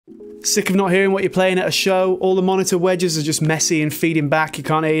Sick of not hearing what you're playing at a show? All the monitor wedges are just messy and feeding back, you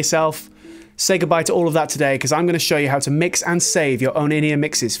can't hear yourself? Say goodbye to all of that today, because I'm going to show you how to mix and save your own in-ear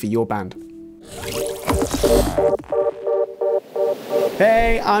mixes for your band.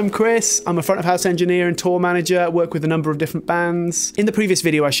 Hey, I'm Chris. I'm a front of house engineer and tour manager, work with a number of different bands. In the previous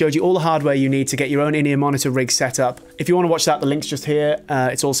video, I showed you all the hardware you need to get your own in-ear monitor rig set up. If you want to watch that, the link's just here.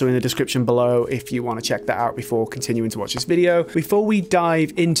 It's also in the description below if you want to check that out before continuing to watch this video. Before we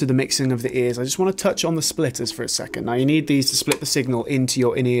dive into the mixing of the ears, I just want to touch on the splitters for a second. Now, you need these to split the signal into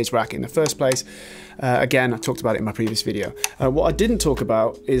your in-ears rack in the first place. Again, I talked about it in my previous video. What I didn't talk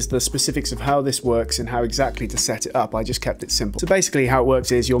about is the specifics of how this works and how exactly to set it up. I just kept it simple. So basically how it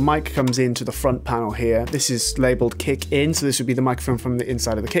works is your mic comes into the front panel here. This is labeled kick in, so this would be the microphone from the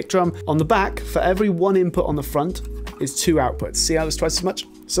inside of the kick drum. On the back, for every one input on the front is two outputs. See how there's twice as much?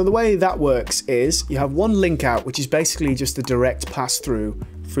 So the way that works is you have one link out, which is basically just a direct pass through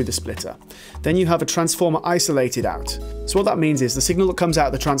the splitter. Then you have a transformer isolated out. So what that means is the signal that comes out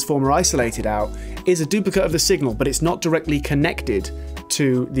of the transformer isolated out is a duplicate of the signal, but it's not directly connected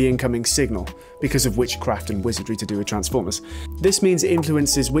to the incoming signal because of witchcraft and wizardry to do with transformers. This means it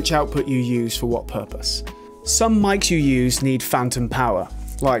influences which output you use for what purpose. Some mics you use need phantom power,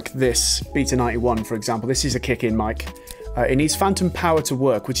 like this Beta 91 for example. This is a kick-in mic. It needs phantom power to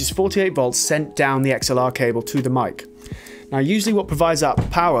work, which is 48 volts sent down the XLR cable to the mic. Now, usually what provides that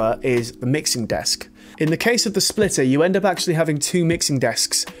power is the mixing desk. In the case of the splitter, you end up actually having two mixing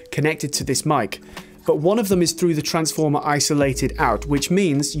desks connected to this mic, but one of them is through the transformer isolated out, which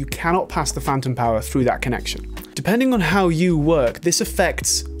means you cannot pass the phantom power through that connection. Depending on how you work, this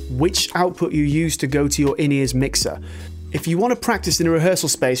affects which output you use to go to your in-ears mixer. If you want to practice in a rehearsal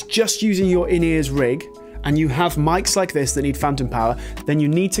space just using your in-ears rig, and you have mics like this that need phantom power, then you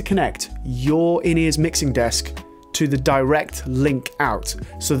need to connect your in-ears mixing desk to the direct link out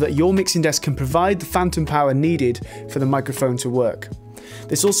so that your mixing desk can provide the phantom power needed for the microphone to work.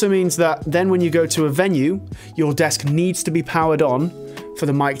 This also means that then when you go to a venue, your desk needs to be powered on for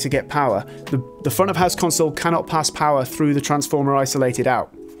the mic to get power. The front of house console cannot pass power through the transformer isolated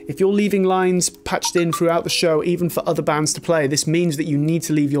out. If you're leaving lines patched in throughout the show, even for other bands to play, this means that you need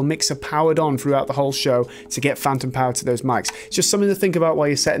to leave your mixer powered on throughout the whole show to get phantom power to those mics. It's just something to think about while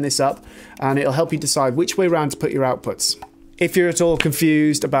you're setting this up, and it'll help you decide which way around to put your outputs. If you're at all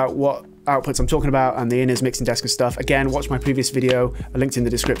confused about what outputs I'm talking about and the in-ears mixing desk and stuff, again, watch my previous video, linked in the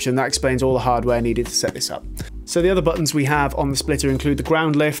description. That explains all the hardware needed to set this up. So the other buttons we have on the splitter include the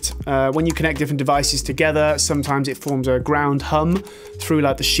ground lift. When you connect different devices together, sometimes it forms a ground hum through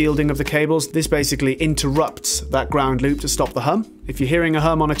like the shielding of the cables. This basically interrupts that ground loop to stop the hum. If you're hearing a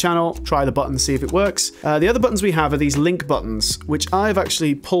hum on a channel, try the button to see if it works. The other buttons we have are these link buttons, which I've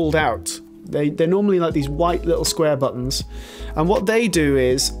actually pulled out. They're normally like these white little square buttons. And what they do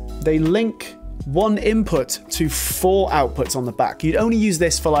is they link one input to four outputs on the back. You'd only use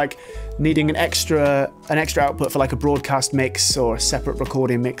this for like needing an extra output for like a broadcast mix or a separate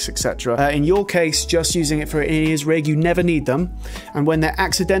recording mix, etc. In your case, just using it for an in-ears rig, you never need them. And when they're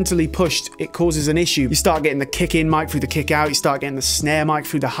accidentally pushed, it causes an issue. You start getting the kick-in mic through the kick-out, you start getting the snare mic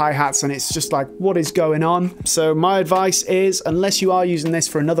through the hi-hats, and it's just like, what is going on? So my advice is, unless you are using this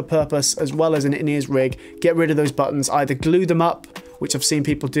for another purpose as well as an in-ears rig, get rid of those buttons. Either glue them up, which I've seen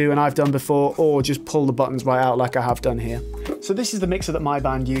people do and I've done before, or just pull the buttons right out like I have done here. So this is the mixer that my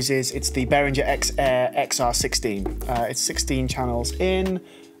band uses. It's the Behringer X-Air XR16. It's 16 channels in,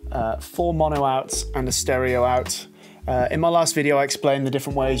 4 mono outs and a stereo out. In my last video, I explained the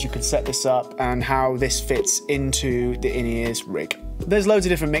different ways you could set this up and how this fits into the in-ears rig. There's loads of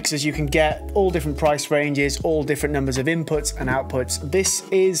different mixers you can get, all different price ranges, all different numbers of inputs and outputs. This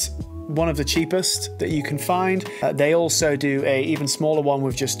is one of the cheapest that you can find. They also do a even smaller one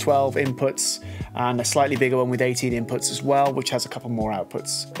with just 12 inputs and a slightly bigger one with 18 inputs as well, which has a couple more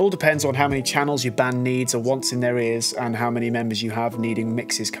outputs. All depends on how many channels your band needs or wants in their ears and how many members you have needing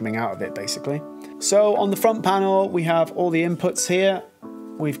mixes coming out of it, basically. So on the front panel, we have all the inputs here.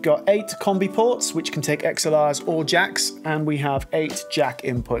 We've got 8 combi ports, which can take XLRs or jacks, and we have 8 jack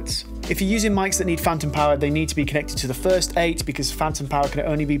inputs. If you're using mics that need phantom power, they need to be connected to the first 8 because phantom power can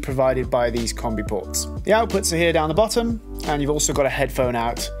only be provided by these combi ports. The outputs are here down the bottom, and you've also got a headphone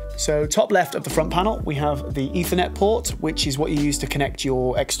out. So top left of the front panel, we have the Ethernet port, which is what you use to connect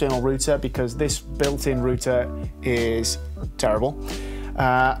your external router because this built-in router is terrible.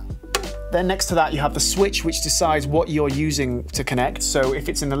 Then next to that, you have the switch, which decides what you're using to connect. So if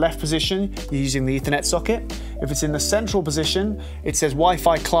it's in the left position, you're using the Ethernet socket. If it's in the central position, it says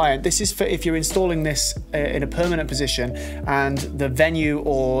Wi-Fi client. This is for if you're installing this in a permanent position and the venue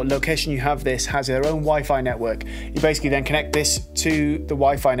or location you have this has their own Wi-Fi network. You basically then connect this to the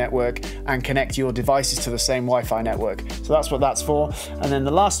Wi-Fi network and connect your devices to the same Wi-Fi network. So that's what that's for. And then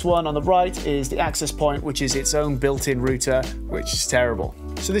the last one on the right is the access point, which is its own built-in router, which is terrible.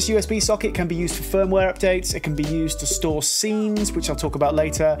 So this USB socket can be used for firmware updates. It can be used to store scenes, which I'll talk about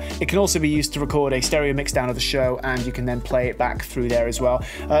later. It can also be used to record a stereo mix down of the show, and you can then play it back through there as well.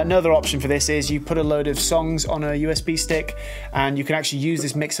 Another option for this is you put a load of songs on a USB stick, and you can actually use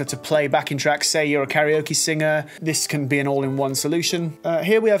this mixer to play backing tracks. Say you're a karaoke singer. This can be an all-in-one solution.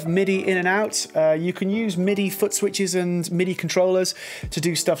 Here we have MIDI in and out. You can use MIDI foot switches and MIDI controllers to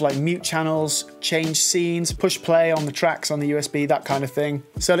do stuff like mute channels, change scenes, push play on the tracks on the USB, that kind of thing.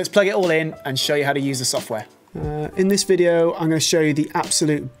 So let's plug it all in and show you how to use the software. In this video, I'm going to show you the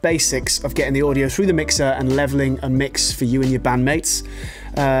absolute basics of getting the audio through the mixer and leveling a mix for you and your bandmates.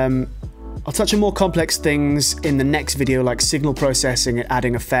 I'll touch on more complex things in the next video, like signal processing and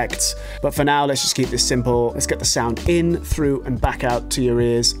adding effects. But for now, let's just keep this simple. Let's get the sound in, through, and back out to your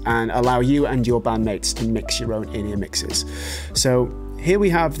ears and allow you and your bandmates to mix your own in-ear mixes. So here we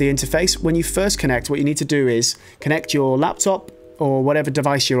have the interface. When you first connect, what you need to do is connect your laptop or whatever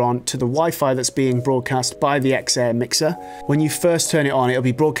device you're on to the Wi-Fi that's being broadcast by the XAir mixer. When you first turn it on, it'll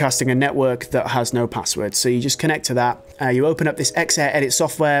be broadcasting a network that has no password. So you just connect to that. You open up this XAir Edit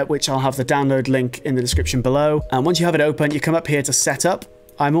software, which I'll have the download link in the description below. And once you have it open, you come up here to Setup.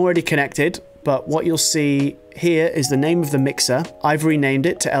 I'm already connected, but what you'll see here is the name of the mixer. I've renamed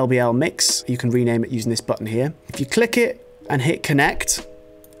it to LBL Mix. You can rename it using this button here. If you click it and hit Connect,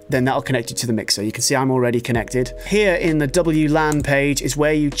 then that'll connect you to the mixer. You can see I'm already connected. Here in the WLAN page is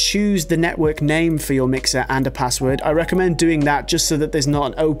where you choose the network name for your mixer and a password. I recommend doing that just so that there's not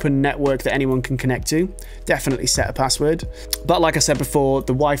an open network that anyone can connect to. Definitely set a password. But like I said before,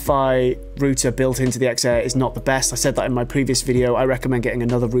 the Wi-Fi router built into the XAir is not the best. I said that in my previous video. I recommend getting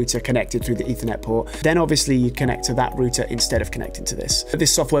another router connected through the Ethernet port. Then obviously you connect to that router instead of connecting to this. But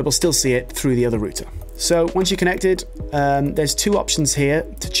this software will still see it through the other router. So once you're connected, there's two options here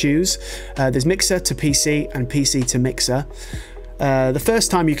to choose. There's mixer to PC and PC to mixer. The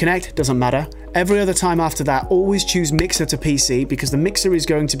first time you connect, doesn't matter. Every other time after that, always choose mixer to PC because the mixer is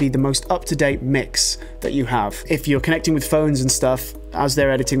going to be the most up-to-date mix that you have. If you're connecting with phones and stuff, as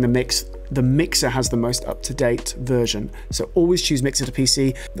they're editing the mixer has the most up-to-date version. So always choose mixer to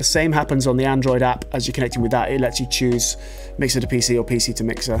PC. The same happens on the Android app. As you're connecting with that, it lets you choose mixer to PC or PC to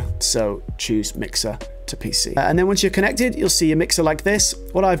mixer. So choose mixer to PC. And then once you're connected, you'll see a mixer like this.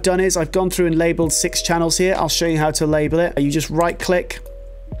 What I've done is I've gone through and labeled 6 channels here. I'll show you how to label it. You just right click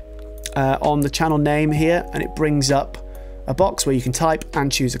on the channel name here and it brings up a box where you can type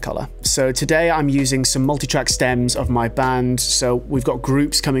and choose a color. So today I'm using some multi-track stems of my band. So we've got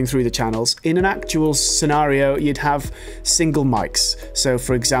groups coming through the channels. In an actual scenario, you'd have single mics. So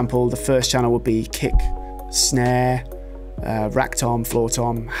for example, the first channel would be kick, snare, rack tom, floor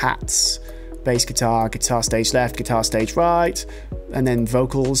tom, hats, bass guitar, guitar stage left, guitar stage right, and then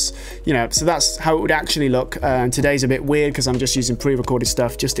vocals, you know, so that's how it would actually look. Today's a bit weird because I'm just using pre-recorded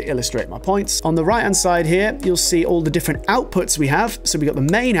stuff just to illustrate my points. On the right hand side here, you'll see all the different outputs we have. So we got the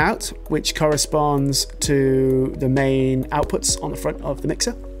main out, which corresponds to the main outputs on the front of the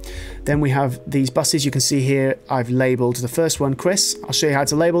mixer. Then we have these buses. You can see here, I've labeled the first one, Chris. I'll show you how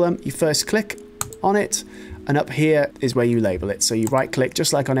to label them. You first click on it, and up here is where you label it. So you right click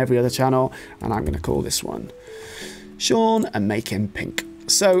just like on every other channel, and I'm going to call this one Sean and make him pink.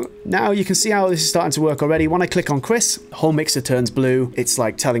 So now you can see how this is starting to work already. When I click on Chris, the whole mixer turns blue. It's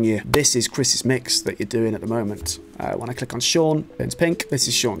like telling you this is Chris's mix that you're doing at the moment. When I click on Sean, it turns pink. This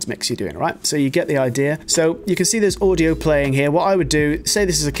is Sean's mix you're doing, all right? So you get the idea. So you can see there's audio playing here. What I would do, say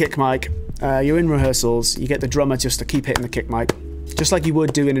this is a kick mic. You're in rehearsals. You get the drummer just to keep hitting the kick mic, just like you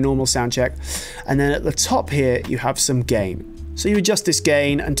would do in a normal sound check. And then at the top here, you have some gain. So you adjust this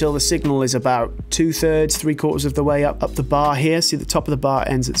gain until the signal is about 2/3, 3/4 of the way up the bar here. See the top of the bar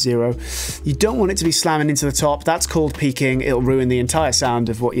ends at 0. You don't want it to be slamming into the top. That's called peaking. It'll ruin the entire sound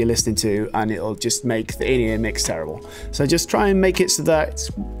of what you're listening to, and it'll just make the in-ear mix terrible. So just try and make it so that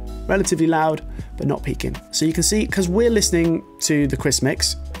it's relatively loud, but not peaking. So you can see, because we're listening to the Chris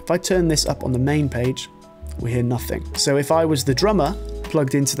mix, if I turn this up on the main page, we hear nothing. So if I was the drummer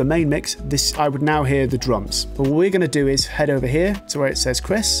plugged into the main mix, I would now hear the drums. But what we're going to do is head over here to where it says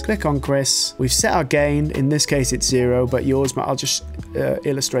Chris, click on Chris. We've set our gain. In this case, it's 0, but yours, I'll just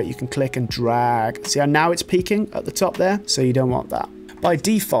illustrate. You can click and drag. See how now it's peaking at the top there? So you don't want that. By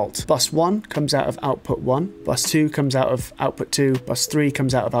default, bus 1 comes out of output 1, bus 2 comes out of output 2, bus 3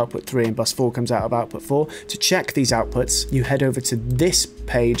 comes out of output 3, and bus 4 comes out of output 4. To check these outputs, you head over to this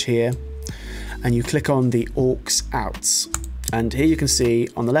page here, and you click on the aux outs. And here you can see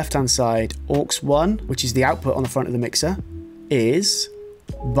on the left hand side, aux 1, which is the output on the front of the mixer, is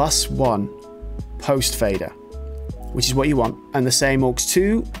bus 1 post fader, which is what you want. And the same aux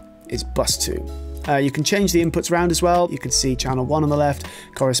 2 is bus 2. You can change the inputs around as well. You can see channel 1 on the left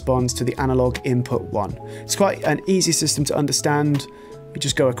corresponds to the analog input 1. It's quite an easy system to understand. You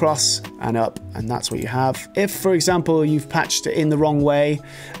just go across and up, and that's what you have. If, for example, you've patched it in the wrong way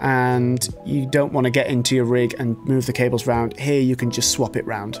and you don't want to get into your rig and move the cables around, here you can just swap it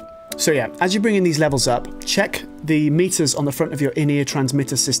round. So yeah, as you bring in these levels up, check the meters on the front of your in-ear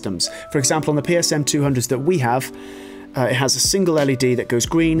transmitter systems. For example, on the PSM 200s that we have, it has a single LED that goes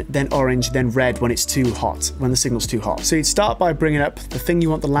green, then orange, then red when it's too hot, when the signal's too hot. So you'd start by bringing up the thing you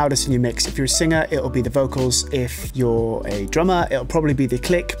want the loudest in your mix. If you're a singer, it'll be the vocals. If you're a drummer, it'll probably be the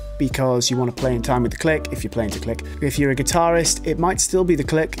click, because you want to play in time with the click if you're playing to click. If you're a guitarist, it might still be the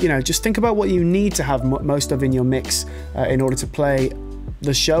click. You know, just think about what you need to have most of in your mix in order to play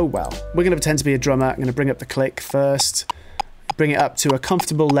the show well. We're going to pretend to be a drummer. I'm going to bring up the click first. Bring it up to a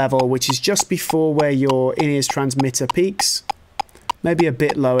comfortable level, which is just before where your in-ears transmitter peaks. Maybe a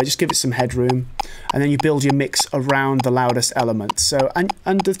bit lower, just give it some headroom. And then you build your mix around the loudest element. So,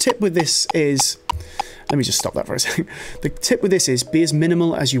 and the tip with this is, let me just stop that for a second. The tip with this is be as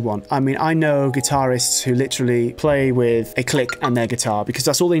minimal as you want. I mean, I know guitarists who literally play with a click and their guitar because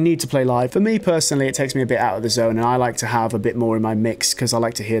that's all they need to play live. For me personally, it takes me a bit out of the zone, and I like to have a bit more in my mix because I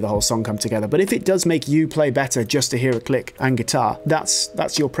like to hear the whole song come together. But if it does make you play better just to hear a click and guitar,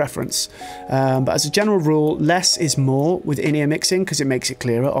 that's your preference. But as a general rule, less is more with in-ear mixing because it makes it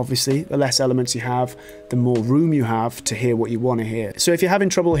clearer, obviously. The less elements you have, the more room you have to hear what you want to hear. So if you're having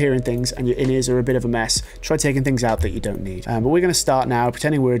trouble hearing things and your in-ears are a bit of a mess, try taking things out that you don't need. But we're going to start now,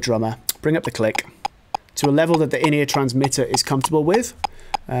 pretending we're a drummer. Bring up the click to a level that the in-ear transmitter is comfortable with.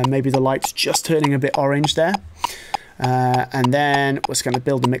 Maybe the light's just turning a bit orange there. And then we're just going to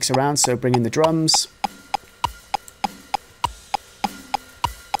build the mix around, so bring in the drums.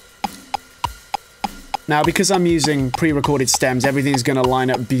 Now, because I'm using pre-recorded stems, everything's going to line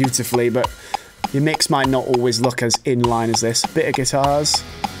up beautifully, but your mix might not always look as in line as this. Bit of guitars.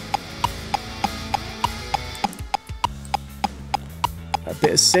 A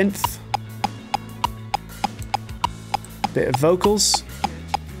bit of synth. Bit of vocals.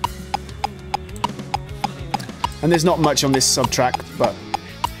 And there's not much on this sub-track, but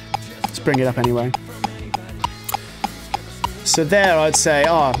let's bring it up anyway. So there I'd say,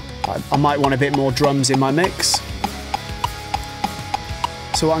 I might want a bit more drums in my mix.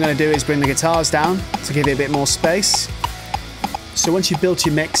 So what I'm going to do is bring the guitars down to give it a bit more space. So once you've built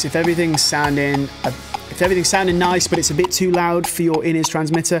your mix, if everything's sounding nice but it's a bit too loud for your in-ears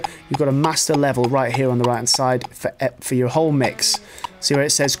transmitter, you've got a master level right here on the right hand side for your whole mix. See where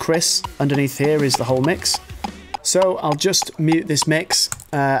it says Chris? Underneath here is the whole mix. So I'll just mute this mix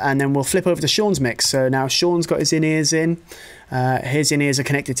and then we'll flip over to Sean's mix. So now Sean's got his in-ears in. His in-ears are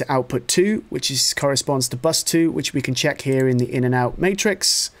connected to output 2, which corresponds to bus 2, which we can check here in the in and out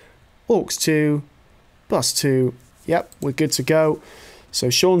matrix. Aux 2, bus 2. Yep, we're good to go. So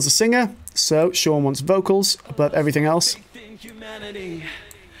Sean's the singer, so Sean wants vocals above everything else.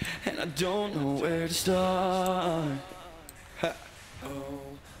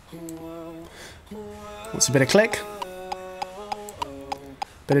 Wants a bit of click,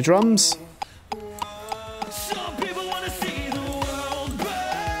 bit of drums.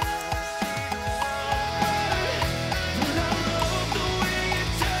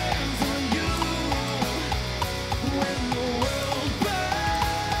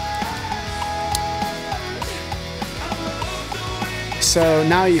 So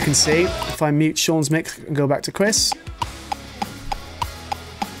now you can see, if I mute Sean's mix and go back to Chris,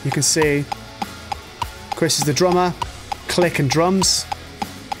 you can see Chris is the drummer, click and drums.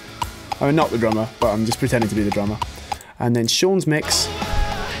 I mean, not the drummer, but I'm just pretending to be the drummer. And then Sean's mix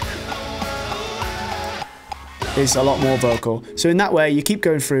is a lot more vocal. So in that way, you keep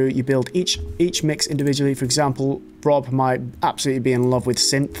going through, you build each mix individually. For example, Rob might absolutely be in love with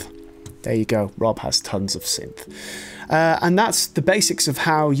synth. There you go, Rob has tons of synth. And that's the basics of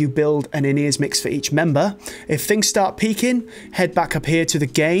how you build an in-ears mix for each member. If things start peaking, head back up here to the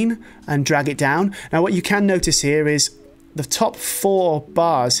gain and drag it down. Now what you can notice here is the top 4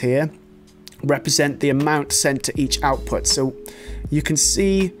 bars here represent the amount sent to each output. So you can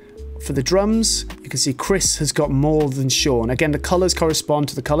see for the drums, you've can see Chris has got more than Sean. Again, the colors correspond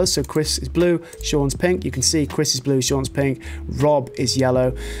to the colors. So Chris is blue, Sean's pink. You can see Chris is blue, Sean's pink, Rob is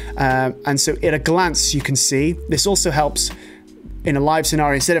yellow. And so at a glance, you can see this also helps in a live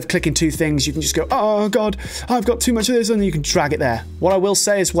scenario. Instead of clicking two things, you can just go, oh God, I've got too much of this, and you can drag it there. What I will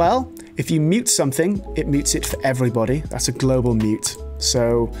say as well, if you mute something, it mutes it for everybody. That's a global mute.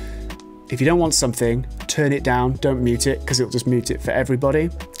 So if you don't want something, turn it down, don't mute it, because it'll just mute it for everybody.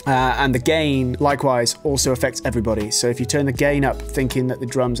 And the gain, likewise, also affects everybody. So if you turn the gain up thinking that the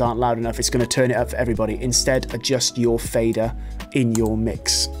drums aren't loud enough, it's going to turn it up for everybody. Instead, adjust your fader in your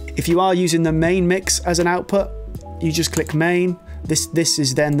mix. If you are using the main mix as an output, you just click main. This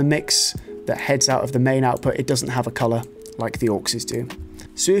is then the mix that heads out of the main output. It doesn't have a color like the AUXes do.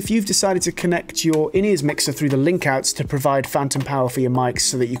 So if you've decided to connect your in-ears mixer through the link outs to provide phantom power for your mics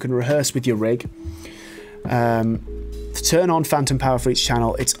so that you can rehearse with your rig, to turn on phantom power for each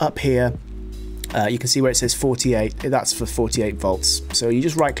channel, it's up here. You can see where it says 48. That's for 48 volts. So you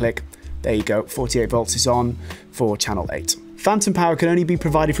just right click. There you go. 48 volts is on for channel 8. Phantom power can only be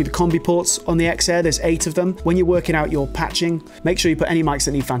provided through the combi ports on the XAir. There's 8 of them. When you're working out your patching, make sure you put any mics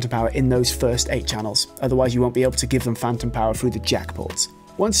that need phantom power in those first 8 channels. Otherwise, you won't be able to give them phantom power through the jack ports.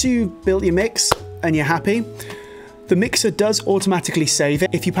 Once you've built your mix and you're happy, the mixer does automatically save it.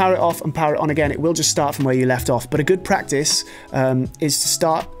 If you power it off and power it on again, it will just start from where you left off. But a good practice is to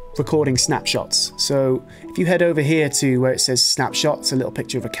start recording snapshots. So if you head over here to where it says snapshot, it's a little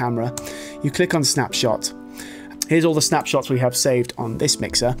picture of a camera. You click on snapshot. Here's all the snapshots we have saved on this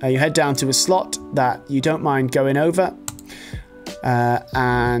mixer. You head down to a slot that you don't mind going over,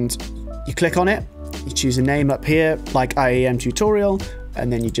 and you click on it. You choose a name up here, like IEM tutorial,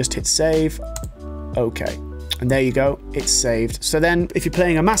 and then you just hit save. Okay. And there you go, it's saved. So then if you're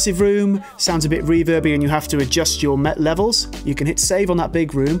playing a massive room, sounds a bit reverby and you have to adjust your levels, you can hit save on that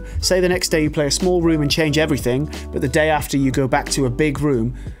big room. Say the next day you play a small room and change everything, but the day after you go back to a big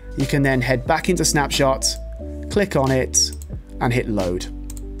room, you can then head back into Snapshot, click on it, and hit load.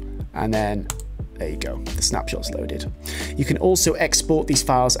 And then there you go, the snapshot's loaded. You can also export these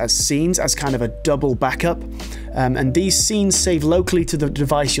files as scenes, as kind of a double backup. And these scenes save locally to the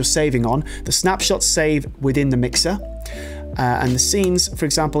device you're saving on. The snapshots save within the mixer. And the scenes, for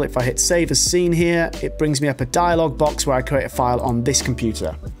example, if I hit save as scene here, it brings me up a dialog box where I create a file on this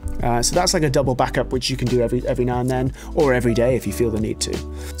computer. So that's like a double backup, which you can do every now and then, or every day if you feel the need to.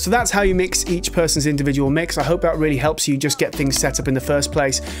 So that's how you mix each person's individual mix. I hope that really helps you just get things set up in the first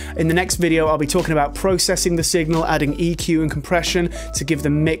place. In the next video, I'll be talking about processing the signal, adding EQ and compression to give the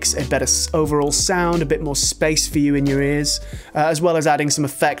mix a better overall sound, a bit more space for you in your ears, as well as adding some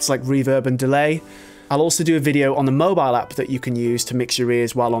effects like reverb and delay. I'll also do a video on the mobile app that you can use to mix your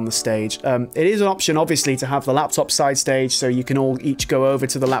ears while on the stage. It is an option, obviously, to have the laptop side stage, so you can all each go over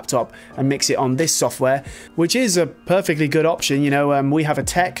to the laptop and mix it on this software, which is a perfectly good option. You know, we have a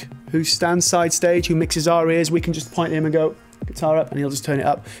tech who stands side stage, who mixes our ears. We can just point him and go, guitar up, and he'll just turn it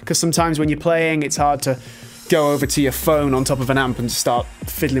up. Because sometimes when you're playing, it's hard to go over to your phone on top of an amp and start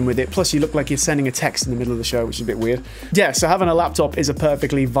fiddling with it. Plus you look like you're sending a text in the middle of the show, which is a bit weird. Yeah, so having a laptop is a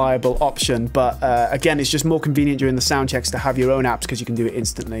perfectly viable option, but again, it's just more convenient during the sound checks to have your own apps because you can do it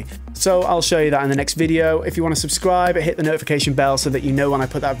instantly. So I'll show you that in the next video. If you want to subscribe, hit the notification bell so that you know when I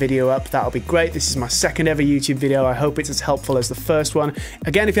put that video up. That'll be great. This is my second ever YouTube video. I hope it's as helpful as the first one.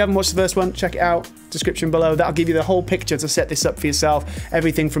 Again, if you haven't watched the first one, check it out. Description below. That'll give you the whole picture to set this up for yourself.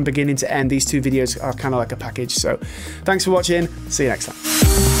 Everything from beginning to end. These two videos are kind of like a package. So thanks for watching. See you next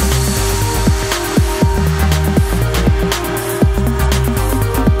time.